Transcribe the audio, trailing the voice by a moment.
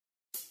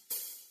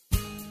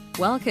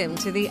Welcome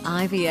to the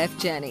IVF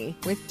Journey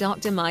with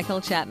Dr. Michael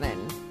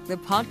Chapman, the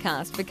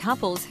podcast for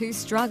couples who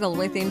struggle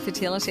with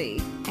infertility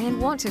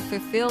and want to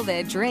fulfill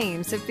their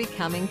dreams of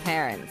becoming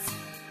parents.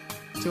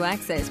 To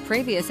access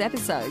previous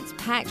episodes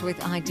packed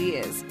with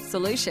ideas,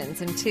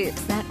 solutions and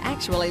tips that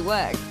actually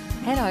work,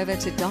 head over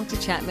to Dr.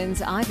 Chapman's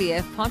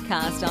IVF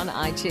podcast on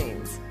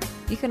iTunes.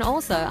 You can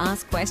also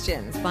ask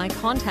questions by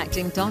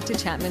contacting Dr.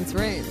 Chapman's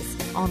rooms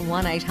on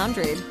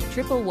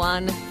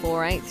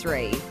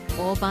 1-800-111-483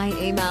 or by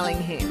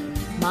emailing him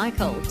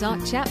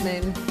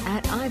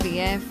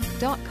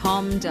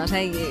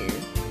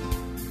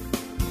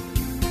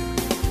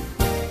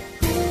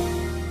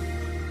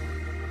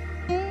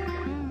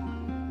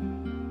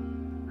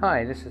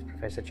Hi, this is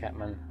Professor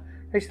Chapman.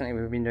 Recently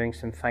we've been doing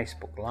some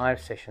Facebook Live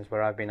sessions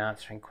where I've been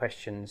answering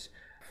questions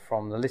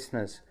from the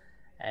listeners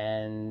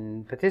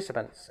and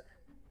participants.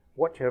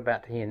 What you're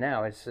about to hear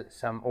now is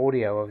some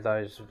audio of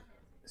those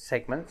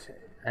segments,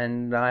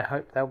 and I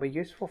hope they'll be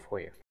useful for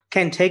you.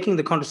 Can taking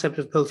the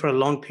contraceptive pill for a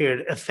long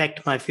period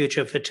affect my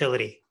future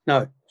fertility?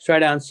 No.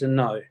 Straight answer,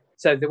 no.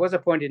 So there was a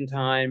point in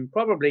time,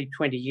 probably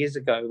 20 years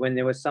ago, when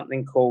there was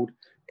something called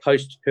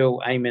post-pill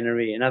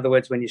amenorrhea. In other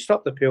words, when you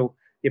stop the pill,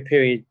 your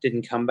period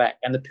didn't come back,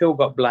 and the pill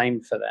got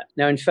blamed for that.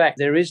 Now, in fact,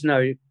 there is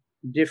no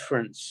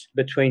difference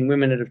between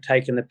women that have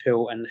taken the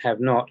pill and have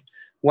not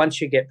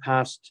once you get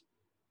past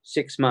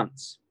 6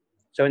 months.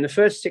 So in the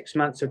first 6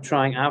 months of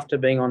trying after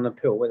being on the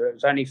pill, whether it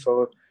was only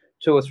for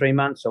 2 or 3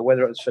 months or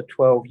whether it was for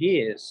 12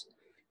 years,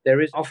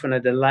 there is often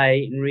a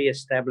delay in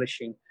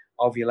re-establishing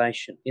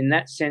ovulation. In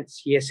that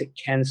sense, yes, it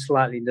can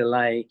slightly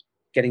delay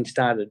getting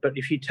started. But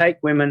if you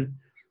take women,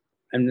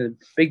 and the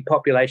big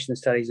population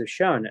studies have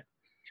shown it,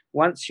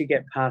 once you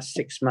get past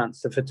 6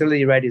 months, the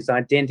fertility rate is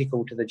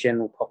identical to the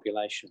general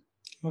population.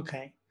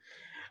 Okay.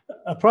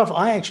 Prof,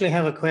 I actually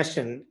have a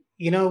question.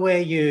 You know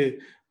where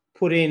you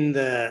put in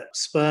the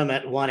sperm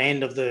at one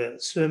end of the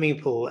swimming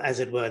pool,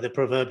 as it were, the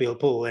proverbial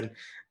pool, and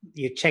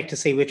you check to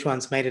see which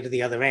ones made it to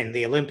the other end,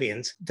 the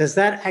Olympians. Does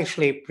that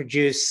actually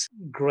produce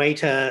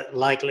greater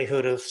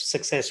likelihood of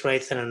success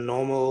rates than a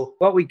normal?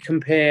 What we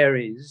compare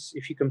is,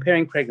 if you're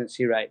comparing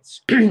pregnancy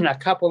rates, a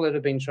couple that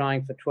have been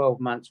trying for 12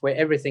 months where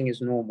everything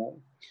is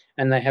normal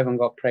and they haven't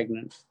got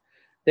pregnant,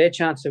 their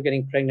chance of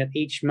getting pregnant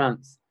each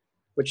month,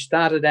 which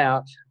started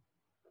out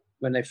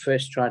when they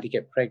first tried to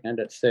get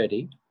pregnant at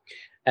 30,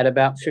 at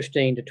about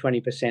 15 to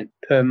 20%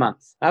 per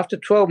month. After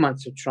 12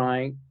 months of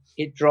trying,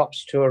 it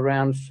drops to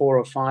around 4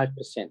 or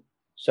 5%.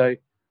 So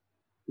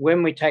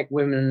when we take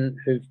women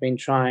who've been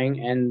trying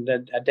and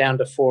are down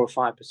to 4 or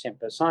 5%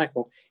 per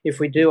cycle, if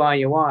we do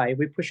IUI,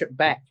 we push it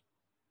back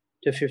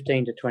to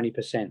 15 to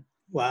 20%.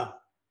 Wow.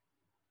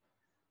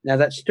 Now,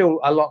 that's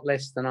still a lot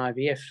less than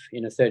IVF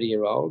in a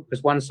 30-year-old,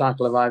 because one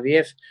cycle of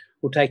IVF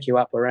will take you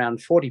up around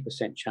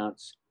 40%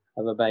 chance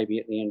of a baby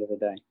at the end of the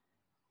day.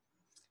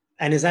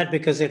 And is that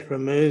because it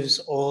removes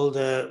all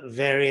the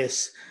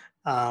various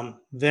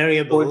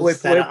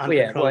variables that are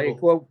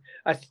uncontrollable?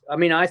 I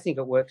think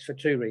it works for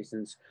two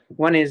reasons.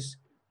 One is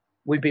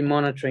we've been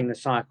monitoring the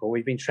cycle.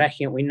 We've been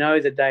tracking it. We know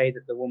the day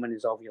that the woman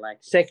is ovulating.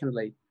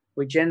 Secondly,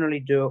 we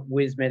generally do it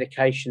with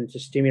medication to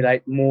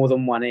stimulate more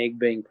than one egg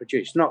being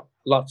produced, not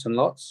lots and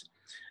lots,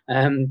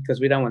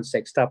 because we don't want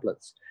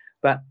sextuplets.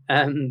 But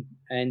and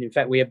in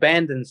fact, we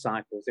abandon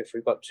cycles if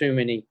we've got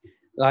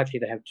likely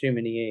to have too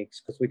many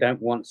eggs, because we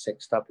don't want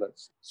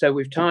sextuplets. So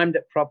we've timed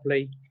it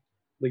properly.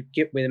 With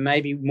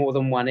maybe more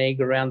than one egg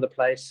around the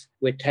place.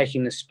 We're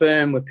taking the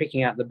sperm, we're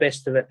picking out the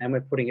best of it, and we're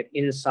putting it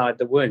inside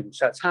the womb.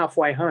 So it's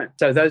halfway home.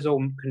 So those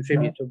all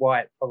contribute to why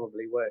it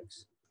probably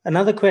works.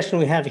 Another question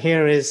we have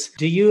here is,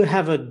 do you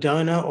have a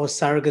donor or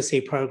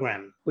surrogacy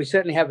program? We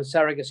certainly have a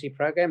surrogacy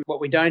program. What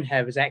we don't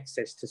have is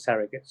access to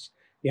surrogates.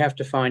 You have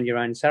to find your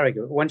own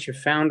surrogate. Once you've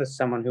found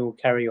someone who will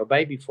carry your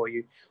baby for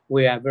you,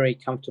 we are very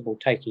comfortable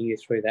taking you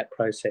through that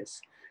process.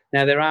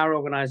 Now, there are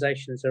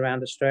organisations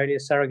around Australia.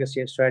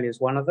 Surrogacy Australia is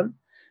one of them.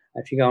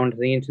 If you go onto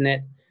the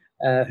internet,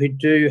 who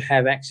do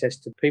have access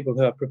to people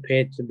who are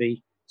prepared to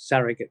be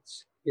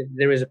surrogates.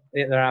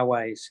 There are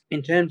ways.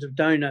 In terms of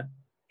donor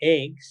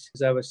eggs,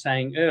 as I was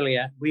saying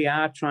earlier, we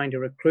are trying to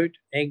recruit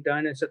egg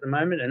donors at the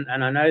moment,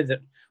 and I know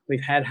that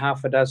we've had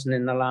half a dozen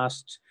in the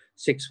last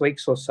 6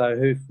 weeks or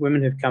so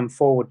women who've come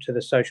forward to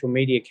the social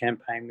media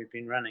campaign we've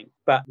been running.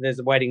 But there's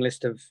a waiting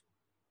list of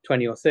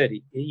 20 or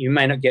 30. You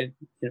may not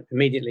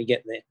immediately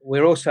get there.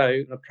 We're also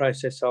in the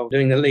process of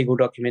doing the legal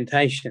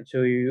documentation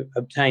to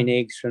obtain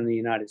eggs from the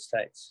United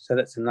States. So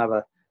that's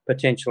another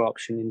potential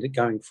option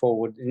going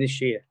forward in this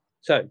year.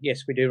 So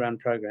yes, we do run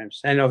programs,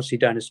 and obviously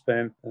donor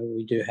sperm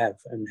we do have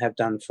and have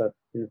done for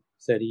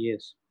 30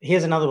 years.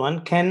 Here's another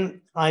one.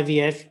 Can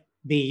IVF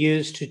be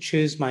used to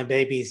choose my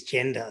baby's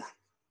gender?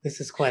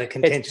 This is quite a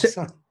contentious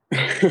one.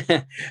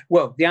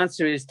 Well, the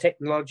answer is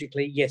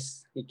technologically,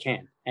 yes, it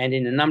can. And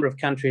in a number of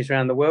countries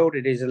around the world,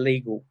 it is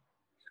illegal.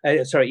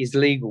 It's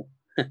legal.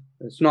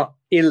 It's not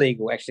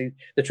illegal, actually.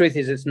 The truth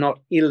is it's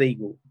not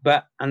illegal.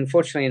 But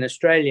unfortunately, in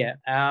Australia,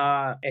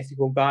 our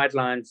Ethical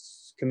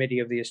Guidelines Committee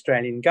of the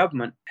Australian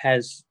government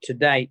has to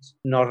date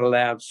not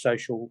allowed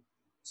social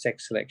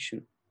sex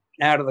selection.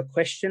 out of the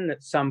question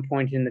at some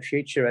point in the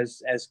future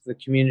as the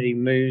community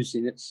moves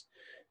in its,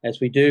 as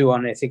we do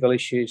on ethical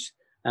issues,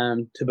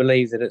 to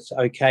believe that it's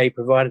okay,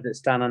 provided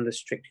it's done under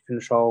strict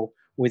control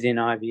within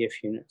IVF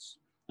units.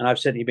 And I've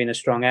certainly been a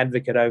strong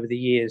advocate over the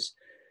years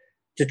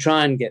to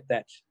try and get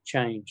that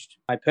changed.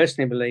 I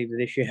personally believe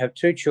that if you have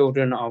two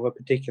children of a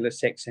particular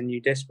sex and you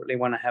desperately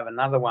want to have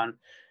another one,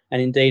 and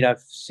indeed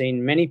I've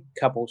seen many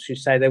couples who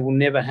say they will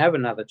never have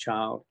another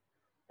child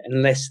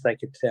unless they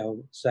could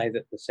say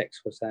that the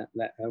sex was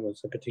that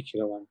was a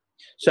particular one.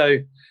 So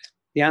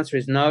the answer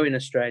is no in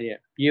Australia.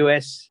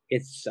 US,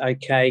 it's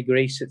okay.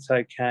 Greece, it's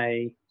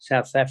okay.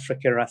 South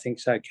Africa, I think,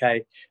 is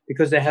okay,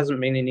 because there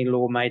hasn't been any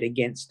law made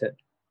against it.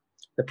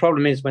 The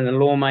problem is when the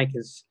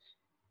lawmakers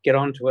get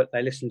onto it,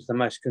 they listen to the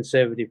most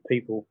conservative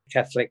people,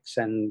 Catholics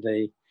and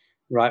the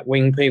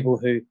right-wing people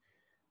who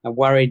are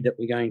worried that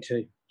we're going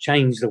to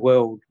change the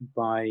world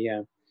by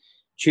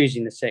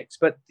choosing the sex.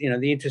 But,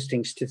 the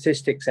interesting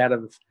statistics out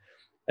of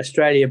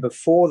Australia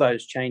before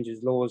those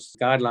changes, laws,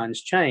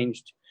 guidelines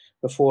changed,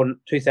 before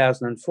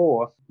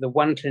 2004, the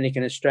one clinic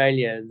in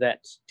Australia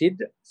that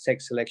did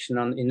sex selection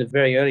in the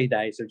very early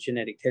days of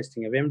genetic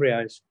testing of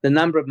embryos, the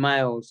number of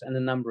males and the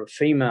number of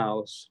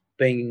females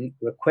being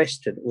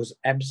requested was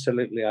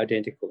absolutely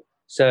identical.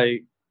 So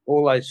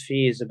all those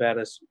fears about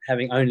us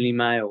having only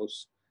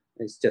males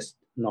is just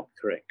not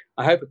correct.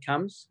 I hope it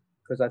comes,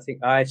 because I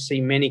think I see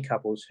many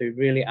couples who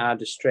really are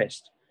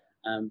distressed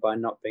by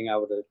not being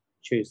able to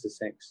choose the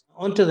sex.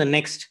 On to the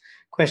next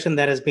question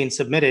that has been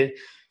submitted.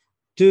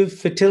 Do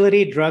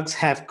fertility drugs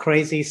have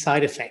crazy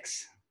side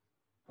effects?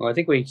 Well, I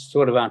think we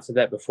sort of answered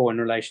that before in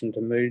relation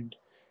to mood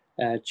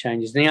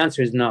changes. And the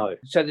answer is no.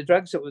 So the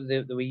drugs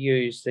that we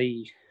use,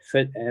 the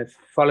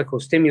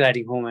follicle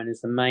stimulating hormone is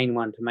the main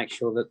one to make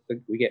sure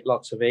that we get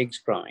lots of eggs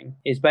growing.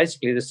 It's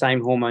basically the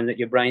same hormone that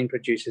your brain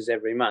produces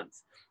every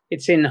month.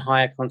 It's in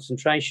higher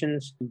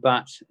concentrations,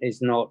 but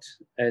is not.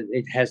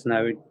 It has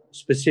no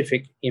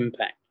specific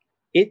impact.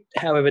 It,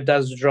 however,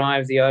 does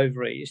drive the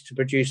ovaries to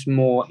produce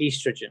more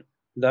estrogen.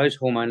 Those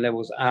hormone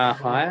levels are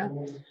higher,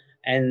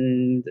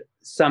 and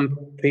some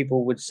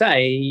people would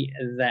say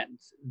that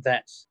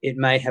it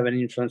may have an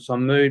influence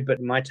on mood,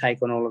 but my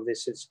take on all of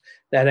this is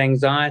that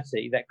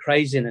anxiety, that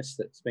craziness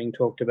that's being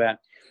talked about,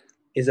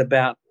 is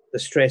about the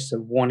stress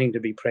of wanting to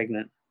be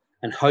pregnant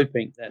and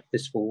hoping that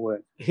this will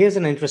work. Here's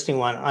an interesting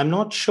one. I'm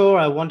not sure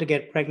I want to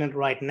get pregnant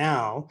right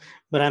now,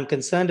 but I'm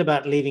concerned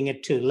about leaving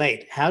it too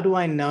late. How do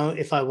I know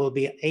if I will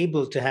be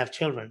able to have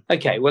children?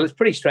 Okay, well, it's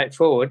pretty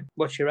straightforward.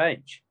 What's your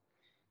age?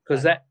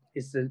 Because that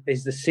is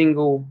the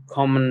single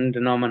common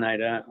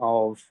denominator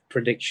of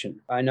prediction.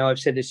 I know I've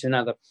said this in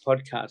other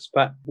podcasts,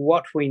 but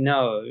what we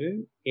know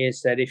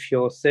is that if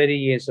you're 30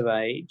 years of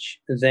age,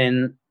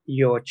 then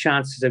your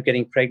chances of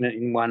getting pregnant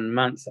in 1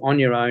 month on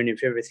your own,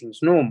 if everything's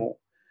normal,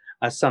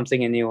 are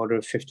something in the order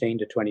of 15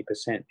 to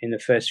 20% in the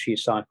first few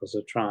cycles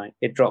of trying.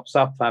 It drops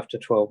up after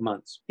 12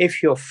 months.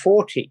 If you're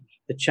 40,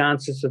 the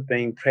chances of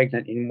being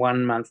pregnant in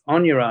 1 month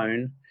on your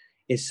own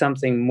is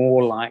something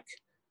more like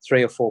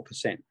 3 or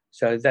 4%.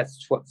 So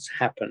that's what's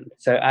happened.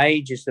 So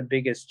age is the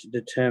biggest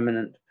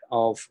determinant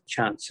of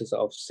chances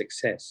of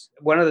success.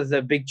 One of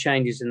the big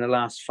changes in the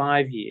last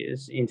 5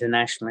 years,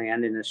 internationally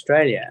and in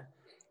Australia,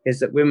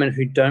 is that women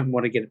who don't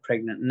want to get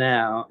pregnant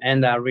now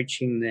and are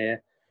reaching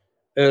their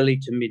early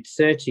to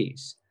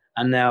mid-30s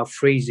are now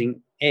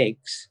freezing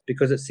eggs,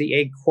 because it's the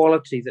egg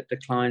quality that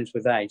declines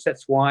with age.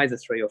 That's why the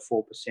 3 or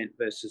 4%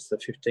 versus the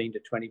 15 to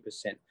 20%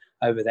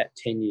 over that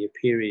 10-year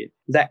period.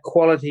 That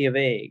quality of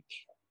egg,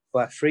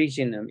 by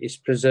freezing them, is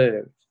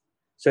preserved.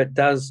 So it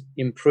does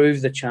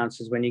improve the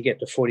chances when you get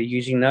to 40.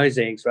 Using those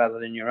eggs rather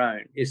than your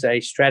own is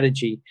a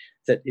strategy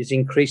that is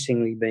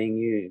increasingly being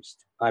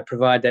used. I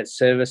provide that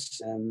service,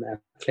 our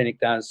clinic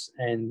does,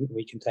 and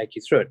we can take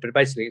you through it. But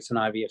basically, it's an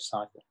IVF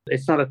cycle.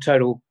 It's not a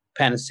total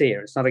panacea.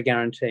 It's not a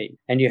guarantee.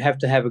 And you have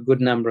to have a good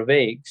number of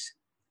eggs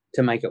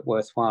to make it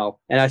worthwhile.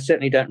 And I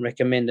certainly don't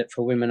recommend it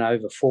for women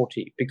over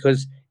 40,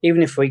 because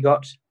even if we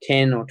got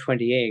 10 or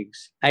 20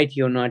 eggs,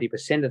 80 or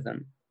 90% of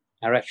them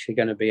are actually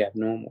going to be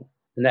abnormal.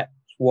 And that's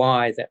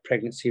why that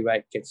pregnancy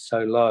rate gets so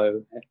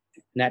low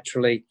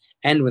naturally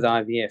and with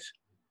IVF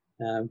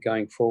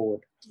going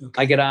forward.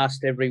 Okay. I get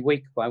asked every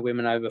week by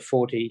women over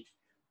 40,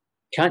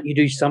 can't you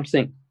do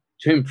something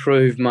to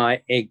improve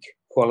my egg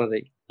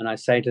quality? And I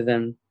say to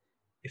them,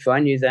 if I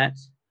knew that,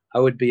 I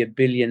would be a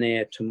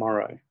billionaire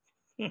tomorrow,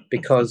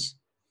 because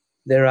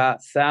there are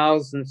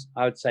thousands,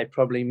 I would say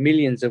probably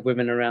millions of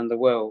women around the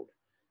world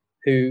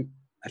who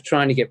are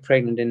trying to get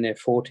pregnant in their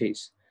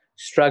 40s,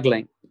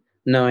 struggling,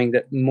 knowing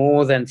that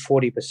more than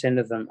 40%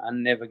 of them are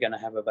never going to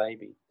have a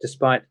baby,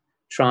 despite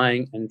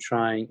trying and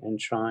trying and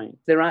trying.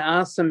 There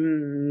are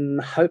some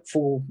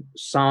hopeful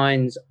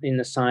signs in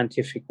the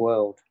scientific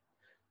world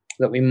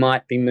that we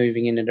might be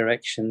moving in a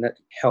direction that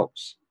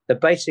helps. The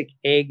basic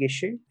egg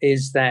issue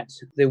is that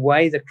the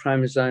way the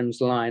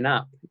chromosomes line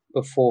up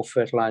before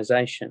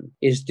fertilization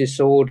is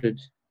disordered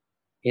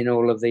in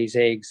all of these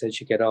eggs as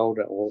you get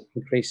older, or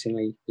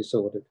increasingly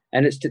disordered.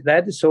 And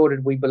they're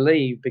disordered, we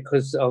believe,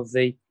 because of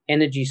the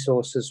energy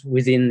sources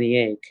within the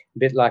egg, a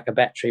bit like a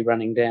battery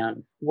running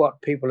down.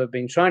 What people have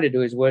been trying to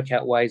do is work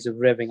out ways of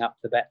revving up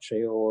the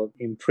battery or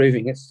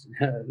improving its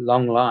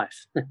long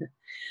life.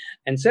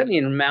 And certainly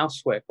in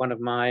mouse work, one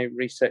of my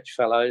research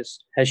fellows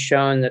has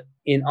shown that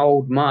in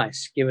old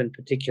mice, given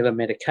particular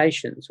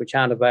medications, which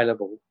aren't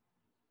available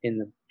in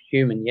the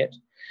human yet,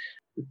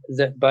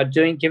 that by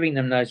giving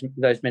them those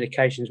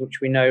medications, which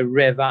we know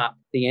rev up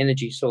the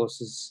energy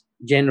sources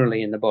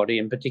generally in the body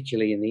and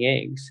particularly in the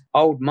eggs,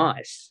 old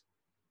mice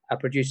are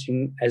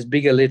producing as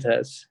big a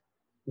litters,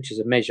 which is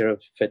a measure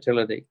of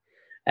fertility,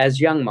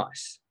 as young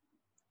mice.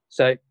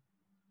 So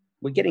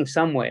we're getting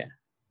somewhere,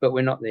 but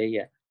we're not there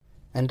yet.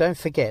 And don't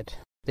forget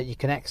that you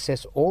can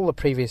access all the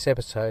previous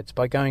episodes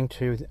by going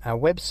to our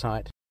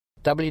website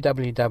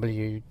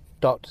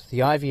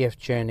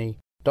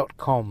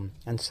www.theivfjourney.com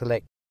and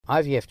select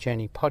IVF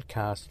Journey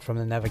Podcast from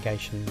the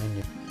navigation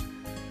menu.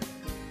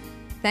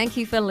 Thank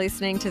you for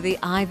listening to the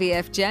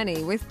IVF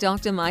Journey with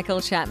Dr. Michael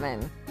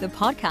Chapman, the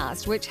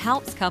podcast which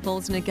helps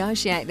couples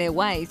negotiate their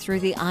way through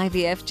the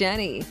IVF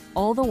journey,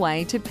 all the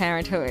way to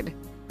parenthood.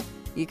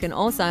 You can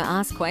also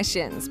ask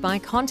questions by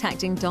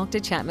contacting Dr.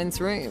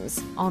 Chapman's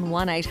rooms on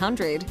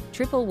 1800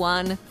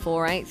 111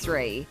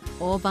 483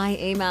 or by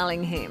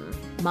emailing him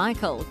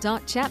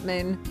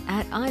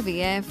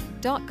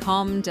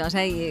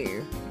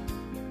michael.chapman@ivf.com.au.